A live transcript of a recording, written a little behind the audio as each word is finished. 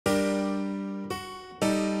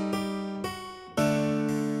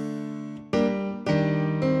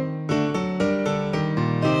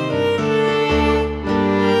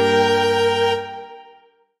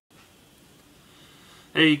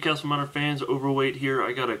Hey CastleMiner fans, Overweight here.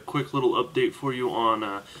 I got a quick little update for you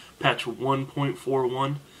on patch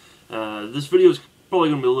 1.41. This video is probably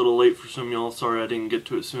going to be a little late for some of y'all. Sorry I didn't get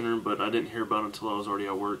to it sooner, but I didn't hear about it until I was already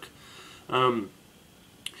at work. When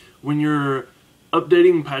you're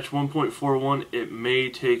updating patch 1.41, it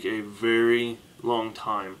may take a very long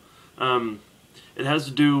time. It has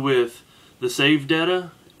to do with the save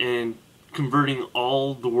data and converting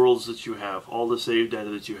all the worlds that you have, all the save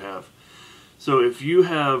data that you have. So if you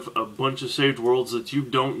have a bunch of saved worlds that you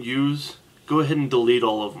don't use, go ahead and delete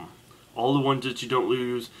all of them. All the ones that you don't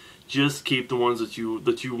use, just keep the ones that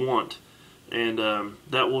you want, and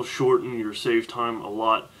that will shorten your save time a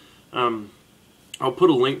lot. I'll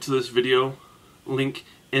put a link to this video,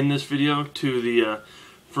 in this video to the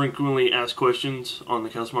frequently asked questions on the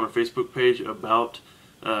CastleMiner Facebook page about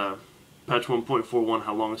patch 1.41,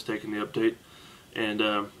 how long it's taken the update,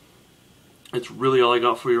 and it's really all I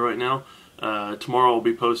got for you right now. Tomorrow I'll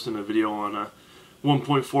be posting a video on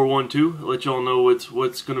 1.412. I'll let y'all know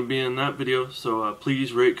what's going to be in that video. So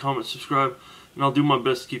please rate, comment, subscribe, and I'll do my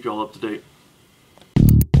best to keep y'all up to date.